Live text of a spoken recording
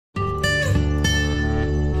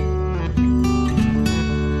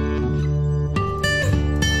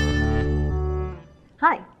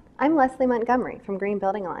I'm Leslie Montgomery from Green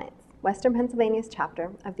Building Alliance, Western Pennsylvania's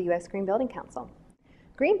chapter of the U.S. Green Building Council.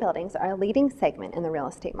 Green buildings are a leading segment in the real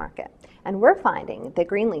estate market, and we're finding that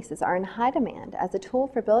green leases are in high demand as a tool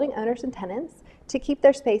for building owners and tenants to keep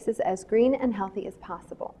their spaces as green and healthy as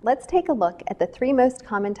possible. Let's take a look at the three most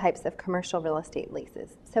common types of commercial real estate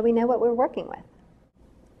leases so we know what we're working with.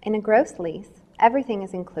 In a gross lease, everything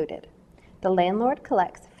is included. The landlord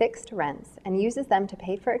collects fixed rents and uses them to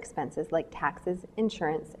pay for expenses like taxes,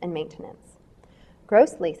 insurance, and maintenance.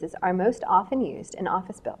 Gross leases are most often used in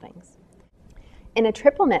office buildings. In a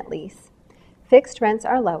triple net lease, fixed rents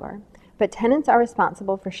are lower, but tenants are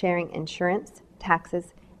responsible for sharing insurance,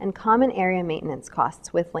 taxes, and common area maintenance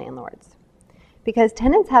costs with landlords. Because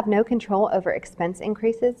tenants have no control over expense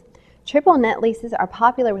increases, triple net leases are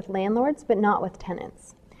popular with landlords but not with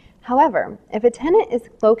tenants. However, if a tenant is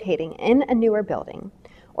locating in a newer building,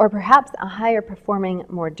 or perhaps a higher performing,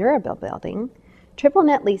 more durable building, triple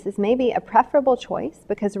net leases may be a preferable choice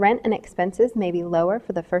because rent and expenses may be lower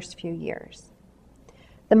for the first few years.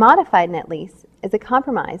 The modified net lease is a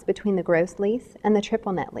compromise between the gross lease and the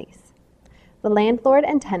triple net lease. The landlord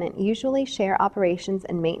and tenant usually share operations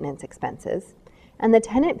and maintenance expenses, and the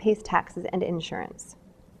tenant pays taxes and insurance.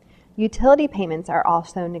 Utility payments are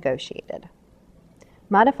also negotiated.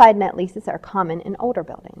 Modified net leases are common in older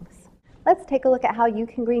buildings. Let's take a look at how you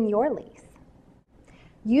can green your lease.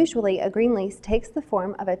 Usually, a green lease takes the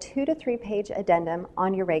form of a 2 to 3 page addendum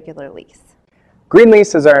on your regular lease. Green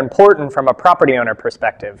leases are important from a property owner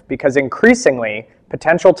perspective because increasingly,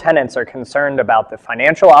 potential tenants are concerned about the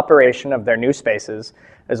financial operation of their new spaces,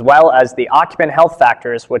 as well as the occupant health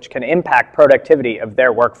factors which can impact productivity of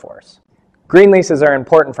their workforce. Green leases are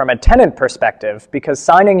important from a tenant perspective because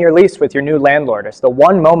signing your lease with your new landlord is the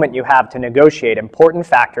one moment you have to negotiate important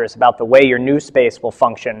factors about the way your new space will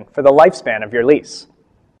function for the lifespan of your lease.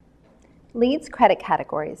 LEED's credit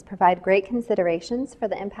categories provide great considerations for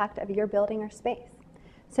the impact of your building or space.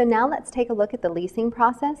 So now let's take a look at the leasing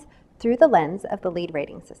process through the lens of the LEED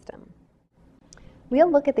rating system.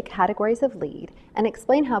 We'll look at the categories of LEED and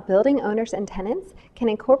explain how building owners and tenants can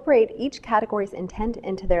incorporate each category's intent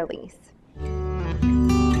into their lease.